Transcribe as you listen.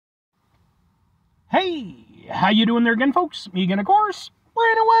Hey, how you doing there again, folks? Me again, of course,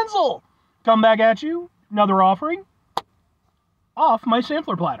 Brandon Wenzel. Come back at you, another offering off my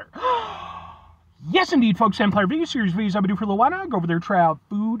sampler platter. Yes, indeed, folks, sampler video series videos I've been doing for a little while now. Go over there, try out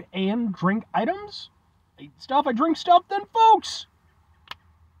food and drink items. I eat stuff, I drink stuff, then, folks,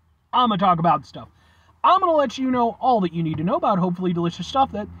 I'm going to talk about stuff. I'm going to let you know all that you need to know about hopefully delicious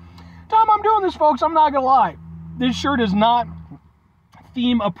stuff that time I'm doing this, folks, I'm not going to lie. This shirt is not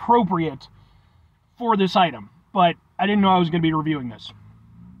theme appropriate for this item, but I didn't know I was going to be reviewing this.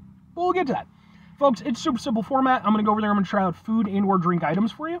 But we'll get to that. Folks, it's super simple format. I'm going to go over there, I'm going to try out food and or drink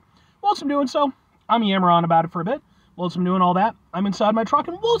items for you. Whilst I'm doing so, I'm yammering on about it for a bit. Whilst I'm doing all that, I'm inside my truck,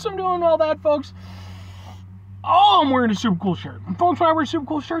 and whilst I'm doing all that, folks, I'm wearing a super cool shirt. And folks, when I wear super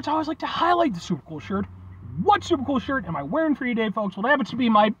cool shirts, I always like to highlight the super cool shirt. What super cool shirt am I wearing for you today, folks? Well, it happens to be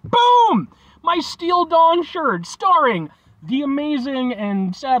my Steel Dawn shirt, starring the amazing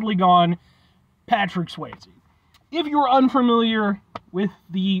and sadly gone Patrick Swayze. If you're unfamiliar with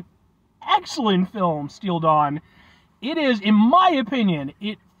the excellent film Steel Dawn, it is, in my opinion,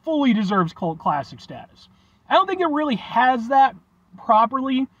 it fully deserves cult classic status. I don't think it really has that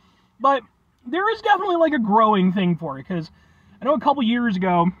properly, but there is definitely like a growing thing for it, because I know a couple years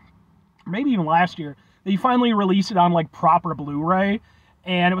ago, maybe even last year, they finally released it on like proper Blu-ray,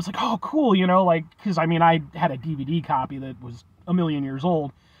 and it was like, oh cool, you know, like, because I mean, I had a DVD copy that was a million years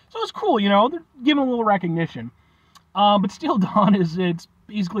old, so it's cool, you know, they're giving a little recognition. But Steel Dawn it's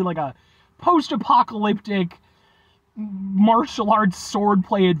basically like a post-apocalyptic martial arts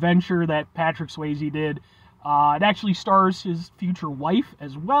swordplay adventure that Patrick Swayze did. It actually stars his future wife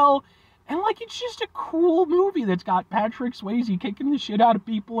as well, and like, it's just a cool movie that's got Patrick Swayze kicking the shit out of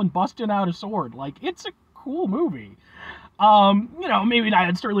people and busting out a sword. Like, it's a cool movie. You know, maybe not,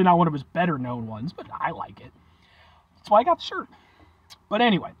 it's certainly not one of his better known ones, but I like it. That's why I got the shirt. But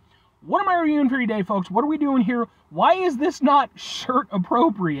anyway, what am I reviewing for you today, folks? What are we doing here? Why is this not shirt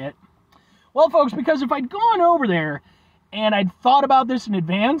appropriate? Well, folks, because if I'd gone over there and I'd thought about this in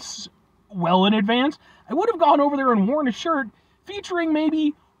advance, well in advance, I would have gone over there and worn a shirt featuring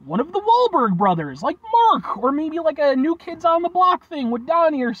maybe one of the Wahlburg brothers, like Mark, or maybe like a New Kids on the Block thing with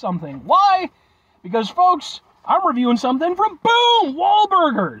Donnie or something. Why? Because, folks, I'm reviewing something from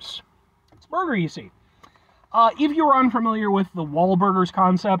Wahlburgers. It's a burger, you see. If you're unfamiliar with the Wahlburgers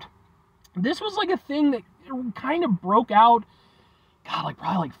concept, this was like a thing that kind of broke out, God, like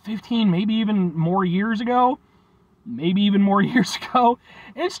probably like 15, maybe even more years ago. And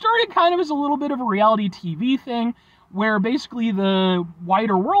it started kind of as a little bit of a reality TV thing, where basically the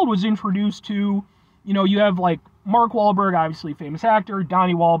wider world was introduced to, you know, you have like Mark Wahlberg, obviously famous actor,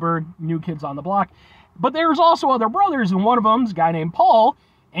 Donnie Wahlberg, New Kids on the Block, but there's also other brothers, and one of them's a guy named Paul,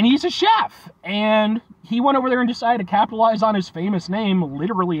 and he's a chef, and he went over there and decided to capitalize on his famous name,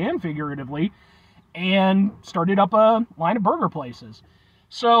 literally and figuratively, and started up a line of burger places.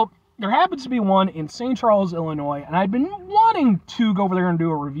 So there happens to be one in St. Charles, Illinois, and I'd been wanting to go over there and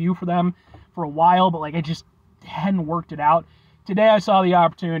do a review for them for a while, but like I just hadn't worked it out. Today I saw the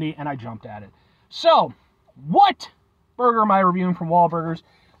opportunity and I jumped at it. So, what burger am I reviewing from Wahlburgers?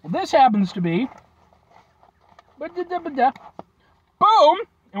 Well, this happens to be boom,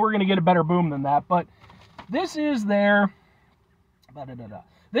 and we're going to get a better boom than that, but this is their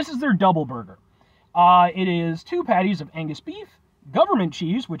double burger. It is 2 patties of Angus beef, government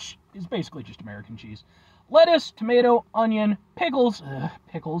cheese, which is basically just American cheese, lettuce, tomato, onion, pickles,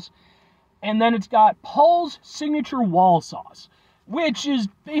 and then it's got Paul's signature wall sauce, which is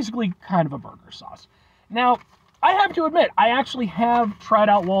basically kind of a burger sauce. Now, I have to admit, I actually have tried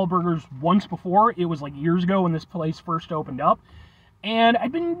out Wahlburgers once before. It was like years ago when this place first opened up, and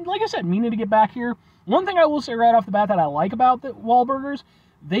I've been, like I said, meaning to get back here. One thing I will say right off the bat that I like about the Wahlburgers,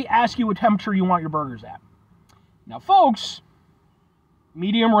 they ask you what temperature you want your burgers at. Now, folks,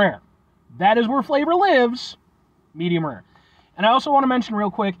 medium rare. That is where flavor lives, medium rare. And I also want to mention real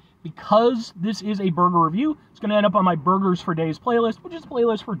quick, because this is a burger review, it's going to end up on my Burgers for Days playlist, which is a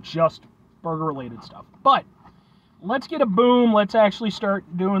playlist for just burger-related stuff. But let's get a boom. Let's actually start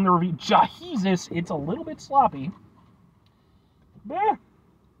doing the review. Jesus, it's a little bit sloppy.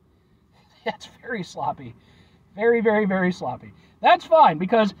 That's very sloppy. Very, very, very sloppy. That's fine,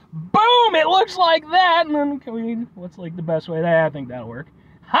 because boom, it looks like that. And then, what's like the best way? I think that'll work.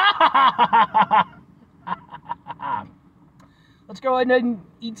 Let's go ahead and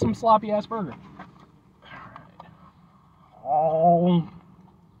eat some sloppy-ass burger. All right.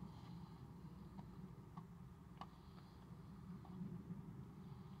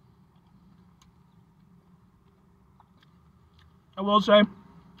 I will say,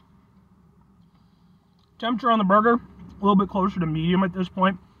 temperature on the burger, a little bit closer to medium at this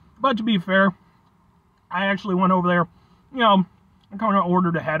point. But to be fair, I actually went over there, you know, I kind of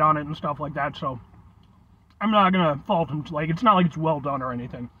ordered ahead on it and stuff like that, so I'm not going to fault them. Like, it's not like it's well done or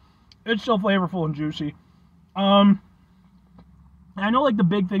anything. It's still flavorful and juicy. I know, like, the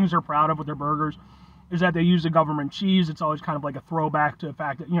big things they're proud of with their burgers is that they use the government cheese. It's always kind of like a throwback to the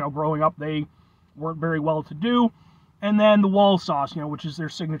fact that, you know, growing up, they weren't very well to do. And then the wall sauce, you know, which is their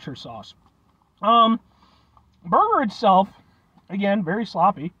signature sauce. Burger itself, again, very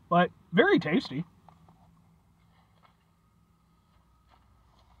sloppy, but very tasty.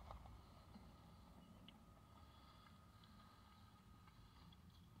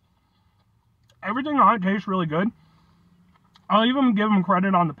 Everything on it tastes really good. I'll even give them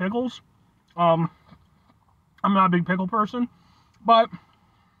credit on the pickles. I'm not a big pickle person, but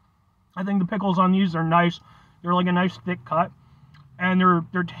I think the pickles on these are nice. They're like a nice thick cut, and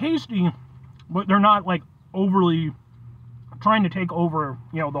they're tasty, but they're not like overly trying to take over,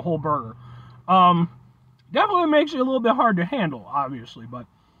 you know, the whole burger. Definitely makes it a little bit hard to handle, obviously, but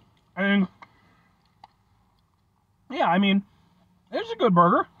and yeah, I mean, it's a good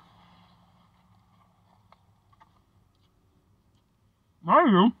burger.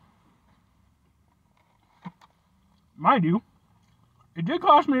 Mind you, it did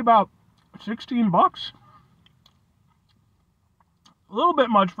cost me about $16. A little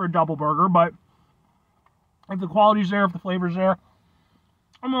bit much for a double burger, but if the quality's there, if the flavor's there,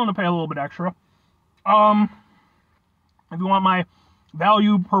 I'm willing to pay a little bit extra. If you want my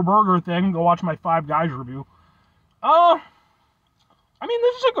value per burger thing, go watch my Five Guys review. I mean,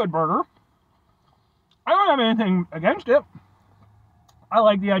 this is a good burger. I don't have anything against it. I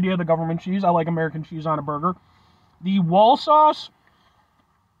like the idea of the government cheese. I like American cheese on a burger. The wall sauce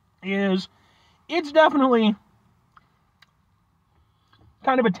it's definitely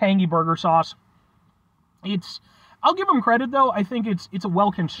kind of a tangy burger sauce. I'll give them credit though. I think it's a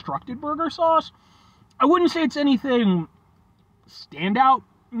well-constructed burger sauce. I wouldn't say it's anything standout,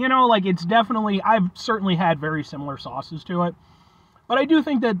 you know, like it's definitely, I've certainly had very similar sauces to it. But I do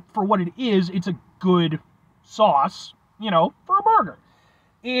think that for what it is, it's a good sauce, you know, for a burger.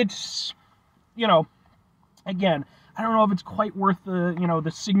 It's, you know, again, I don't know if it's quite worth the, you know,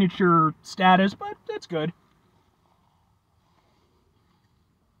 the signature status, but it's good.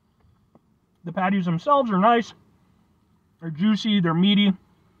 The patties themselves are nice. They're juicy, they're meaty.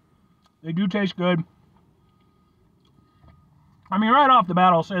 They do taste good. I mean, right off the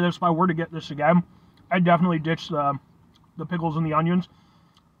bat, I'll say this, if I were to get this again, I'd definitely ditch the pickles and the onions.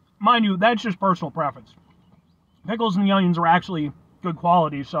 Mind you, that's just personal preference. Pickles and the onions are actually good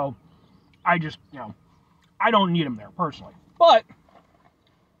quality, so I just, you know, I don't need them there, personally. But,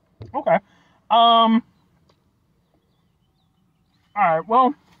 okay. Alright,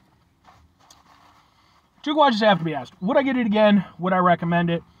 well, two questions have to be asked. Would I get it again? Would I recommend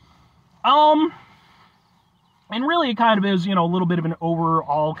it? And really it kind of is, you know, a little bit of an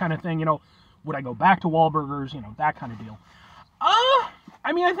overall kind of thing, you know, would I go back to Wahlburgers, you know, that kind of deal.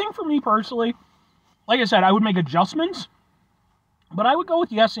 I mean, I think for me personally, like I said, I would make adjustments, but I would go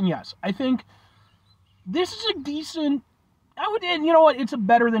with yes and yes. I think this is a decent, and you know what, it's a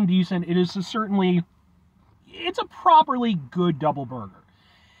better than decent. It is it's a properly good double burger.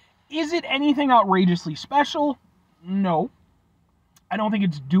 Is it anything outrageously special? No. I don't think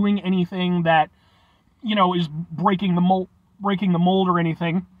it's doing anything that, you know, is breaking the mold or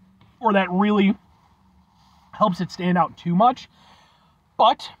anything, or that really helps it stand out too much.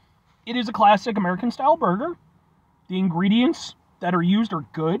 But it is a classic American-style burger. The ingredients that are used are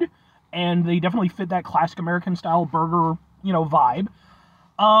good, and they definitely fit that classic American-style burger, you know, vibe.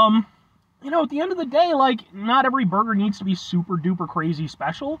 You know, at the end of the day, like, not every burger needs to be super-duper crazy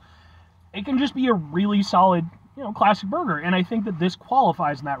special. It can just be a really solid, you know, classic burger, and I think that this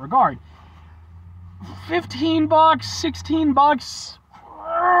qualifies in that regard. $15, $16,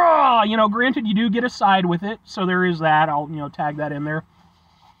 you know, granted, you do get a side with it, so there is that. I'll, you know, tag that in there.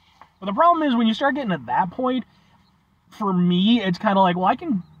 But the problem is, when you start getting to that point, for me, it's kind of like, well, I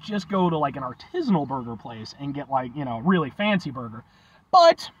can just go to, like, an artisanal burger place and get, like, you know, a really fancy burger.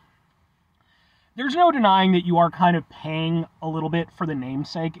 But there's no denying that you are kind of paying a little bit for the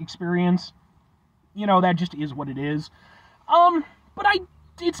namesake experience. You know, that just is what it is. But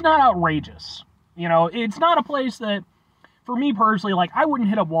it's not outrageous. You know, it's not a place that, for me personally, like, I wouldn't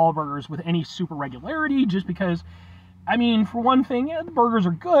hit up Wahlburgers with any super regularity, just because, I mean, for one thing, yeah, the burgers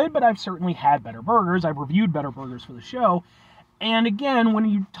are good, but I've certainly had better burgers. I've reviewed better burgers for the show. And again, when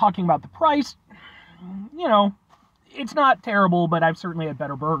you're talking about the price, you know, it's not terrible, but I've certainly had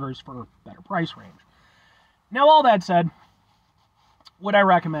better burgers for better price range. Now, all that said, would I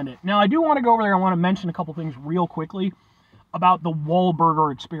recommend it? Now, I do want to go over there. I want to mention a couple things real quickly. about the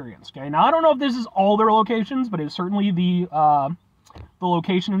Wahlburger experience. Okay, now I don't know if this is all their locations, but it's certainly the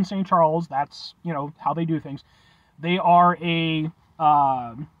location in St. Charles. That's, you know, how they do things. They are a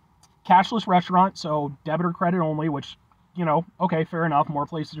cashless restaurant, so debit or credit only, which, you know, okay, fair enough. More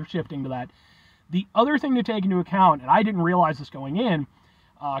places are shifting to that. The other thing to take into account, and I didn't realize this going in,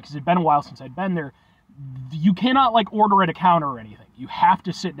 because it'd been a while since I'd been there, you cannot, like, order at a counter or anything. You have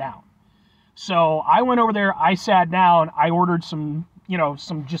to sit down. So I went over there, I sat down, I ordered some, you know,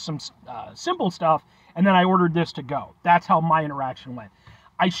 some simple stuff, and then I ordered this to go. That's how my interaction went.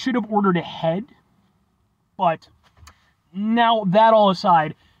 I should have ordered ahead, but now that all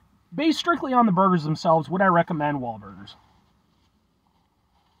aside, based strictly on the burgers themselves, would I recommend Wahlburgers?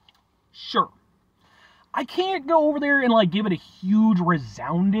 Sure. I can't go over there and, like, give it a huge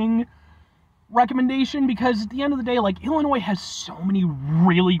resounding recommendation, because at the end of the day, like, Illinois has so many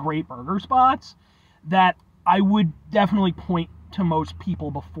really great burger spots that I would definitely point to most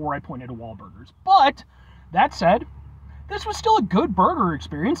people before I pointed to Wahlburgers. But that said, this was still a good burger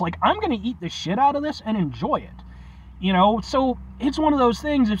experience. Like, I'm going to eat the shit out of this and enjoy it. You know, so it's one of those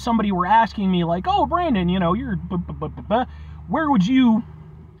things, if somebody were asking me, like, oh, Brandon, you know, you're, where would you,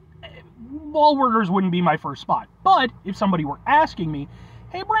 Wahlburgers wouldn't be my first spot. But if somebody were asking me,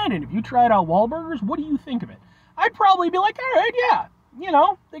 hey, Brandon, if you tried out Wahlburgers, what do you think of it? I'd probably be like, all right, yeah, you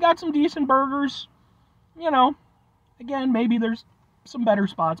know, they got some decent burgers, you know, again, maybe there's some better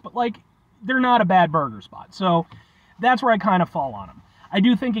spots, but, like, they're not a bad burger spot. So that's where I kind of fall on them. I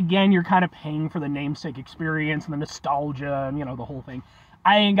do think, again, you're kind of paying for the namesake experience and the nostalgia and, you know, the whole thing.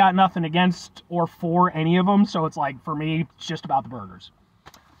 I ain't got nothing against or for any of them, so it's like, for me, it's just about the burgers.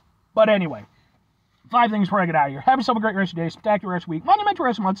 But anyway, 5 things before I get out of here. Have yourself a great rest of your day, spectacular rest of your week, monumental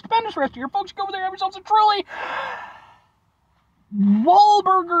rest of your month, stupendous rest of your folks. Go over there, have yourselves a truly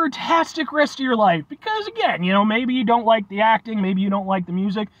Wahlburger-tastic rest of your life. Because, again, you know, maybe you don't like the acting, maybe you don't like the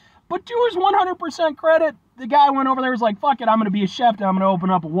music, but to his 100% credit, the guy went over there and was like, fuck it, I'm going to be a chef, and I'm going to open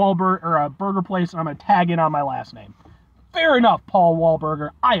up a Wahlburger, or a burger place, and I'm going to tag in on my last name. Fair enough, Paul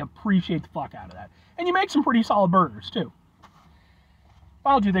Wahlburger. I appreciate the fuck out of that. And you make some pretty solid burgers, too.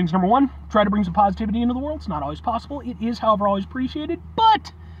 Final 2 things. Number 1, try to bring some positivity into the world. It's not always possible. It is, however, always appreciated.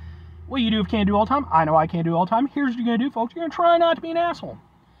 But what you do if you can't do all the time, I know I can't do all the time. Here's what you're going to do, folks. You're going to try not to be an asshole.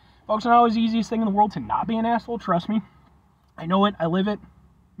 Folks, it's not always the easiest thing in the world to not be an asshole. Trust me. I know it. I live it.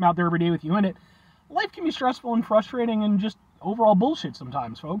 I'm out there every day with you in it. Life can be stressful and frustrating and just overall bullshit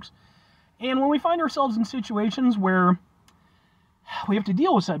sometimes, folks. And when we find ourselves in situations where we have to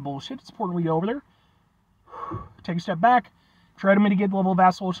deal with said bullshit, it's important we go over there, take a step back, try to mitigate the level of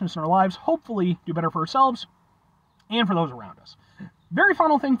assholishness in our lives, hopefully do better for ourselves and for those around us. Very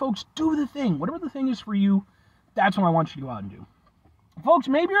final thing, folks, do the thing. Whatever the thing is for you, that's what I want you to go out and do. Folks,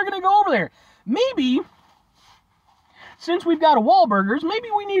 maybe you're going to go over there. Maybe, since we've got a Wahlburgers, maybe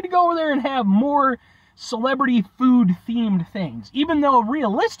we need to go over there and have more celebrity food-themed things. Even though,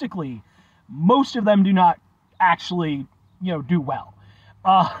 realistically, most of them do not actually, you know, do well.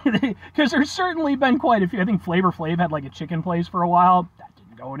 Because there's certainly been quite a few. I think Flavor Flav had, like, a chicken place for a while. That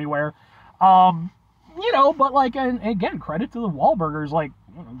didn't go anywhere. You know, but, like, and again, credit to the Wahlburgers. Like,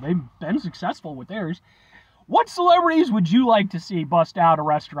 you know, they've been successful with theirs. What celebrities would you like to see bust out a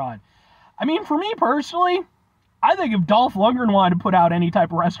restaurant? I mean, for me personally, I think if Dolph Lundgren wanted to put out any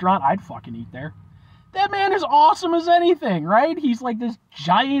type of restaurant, I'd fucking eat there. That man is awesome as anything, right? He's like this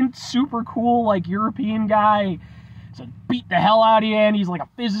giant, super cool, like, European guy. So beat the hell out of you, and he's like a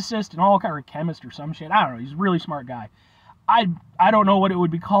physicist and all kind of chemist or some shit. I don't know. He's a really smart guy. I don't know what it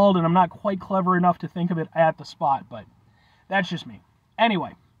would be called, and I'm not quite clever enough to think of it at the spot, but that's just me.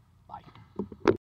 Anyway, bye.